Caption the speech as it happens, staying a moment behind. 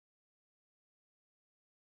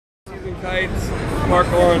Kites, Park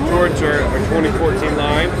and Torch are 2014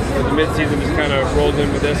 line. The mid-season just kind of rolled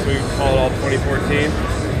in with this, so we call it all 2014.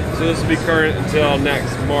 So this will be current until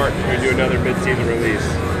next March when we do another mid-season release.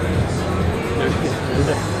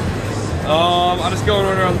 I'll just go in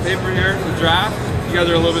order on the paper here. The Draft, you guys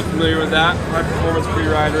are a little bit familiar with that. High performance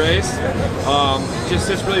free-ride race. Just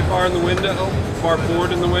sits really far in the window, far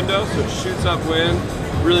forward in the window, so it shoots upwind.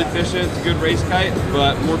 Really efficient, it's a good race kite,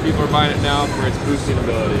 but more people are buying it now for its boosting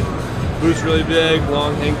ability. Boost really big,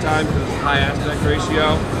 long hang time because it's a high aspect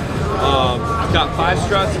ratio. I've got 5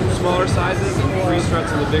 struts in the smaller sizes and 3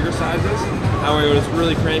 struts in the bigger sizes. That way when it's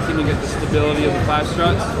really cranking, you get the stability of the 5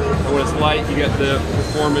 struts, and when it's light, you get the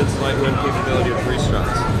performance light wind capability of 3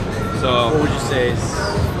 struts. So, what would you say is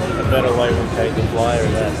a better light wind kite, the Fly or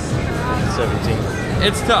that 17?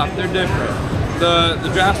 It's tough, they're different. The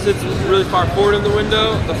Draft sits really far forward in the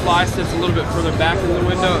window, the Fly sits a little bit further back in the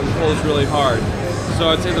window and pulls really hard. So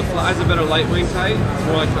I'd say the Fly's a better light wing kite, it's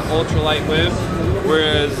more like the ultra light wind,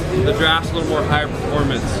 whereas the Draft's a little more higher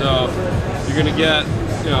performance. So you're gonna get,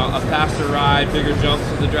 you know, a faster ride, bigger jumps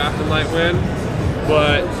with the Draft and light wind,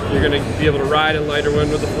 but you're gonna be able to ride in lighter wind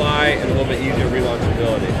with the Fly and a little bit easier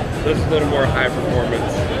relaunchability. This is a little more high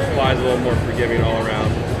performance, the Fly's a little more forgiving all around.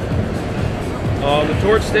 The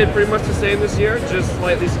Torch stayed pretty much the same this year, just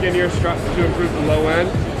slightly skinnier strut to improve the low end,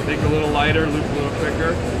 make it a little lighter, loop a little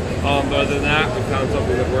quicker. But other than that, we found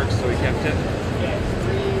something that works, so we kept it.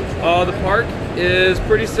 The Park is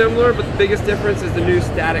pretty similar, but the biggest difference is the new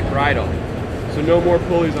static bridle. So no more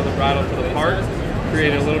pulleys on the bridle for the Park,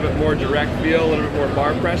 creating a little bit more direct feel, a little bit more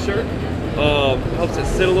bar pressure. Helps it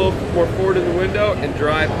sit a little more forward in the window and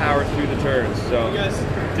drive power through the turns. So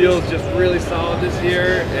feels just really solid this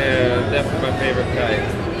year, and definitely my favorite kite.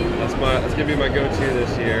 That's gonna be my go-to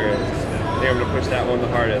this year. And I think I'm gonna push that one the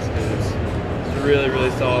hardest because it's really, really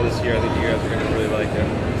solid this year. I think you guys are gonna really like it.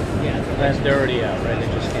 Yeah, they're already out, right? They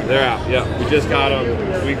just came They're out. Yeah, we just got them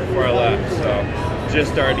a week before I left, so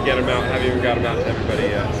just started to get them out. Haven't even got them out to everybody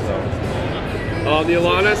yet. So the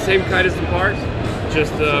Alana, same kite as the Park,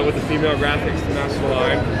 just with the female graphics to match the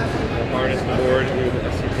line. The harness, the board, the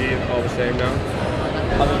SCP, all the same now.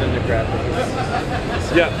 Other than the graphic.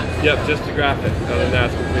 Yep, just the graphic. Other than that,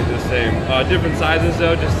 it's completely the same. Different sizes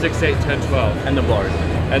though, just 6, 8, 10, 12. And the bars.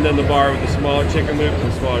 And then the bar with the smaller chicken loop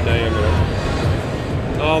and the smaller diameter.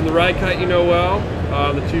 The ride kite you know well,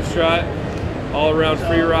 the 2 strut, all around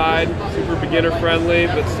free ride, super beginner friendly,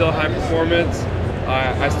 but still high performance.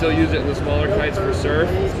 I still use it in the smaller kites for surf.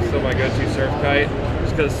 It's still my go-to surf kite,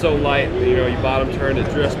 just because it's so light. You know, you bottom turn, it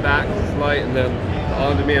drifts back, it's light, and then the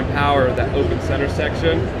on-demand power of that open center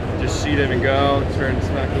section, just sheet in and go, turn,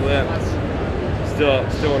 smack the lip.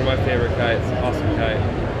 It's still one of my favorite kites. Awesome kite.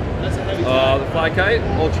 The Fly kite,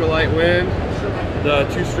 ultra light wind. The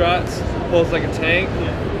 2 struts, pulls like a tank.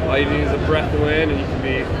 All you need is a breath of wind, and you can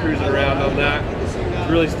be cruising around on that. It's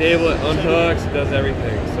really stable. It unhooks. It does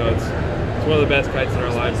everything. So it's one of the best kites in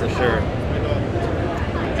our line for sure.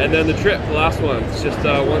 And then the Trip, the last one. It's just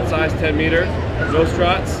one size, 10 meter, no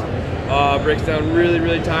struts. Breaks down really,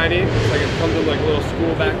 really tiny. It's like it comes in like a little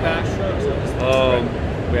school backpack.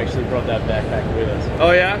 We actually brought that backpack with us.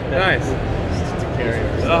 Oh yeah, nice. To carry.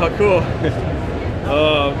 Oh, cool.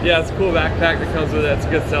 Yeah, it's a cool backpack that comes with it. It's a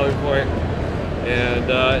good selling point. And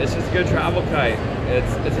it's just a good travel kite.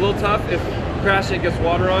 It's a little tough. If you crash it, gets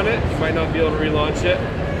water on it, you might not be able to relaunch it.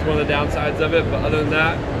 It's one of the downsides of it, but other than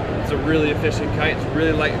that, it's a really efficient kite. It's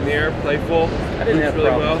really light in the air, playful. I didn't have really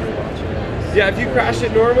problems well. relaunching it. Yeah, if you crash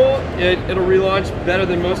it normal, it'll relaunch better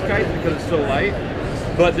than most kites because it's so light.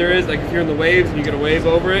 But there is, like if you're in the waves and you get a wave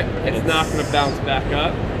over it, it's not going to bounce back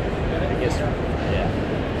up. I guess, yeah.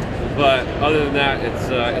 But other than that, it's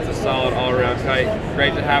a solid all-around kite.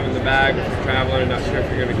 Great to have in the bag if you're traveling and not sure if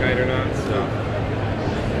you're going to kite or not. So.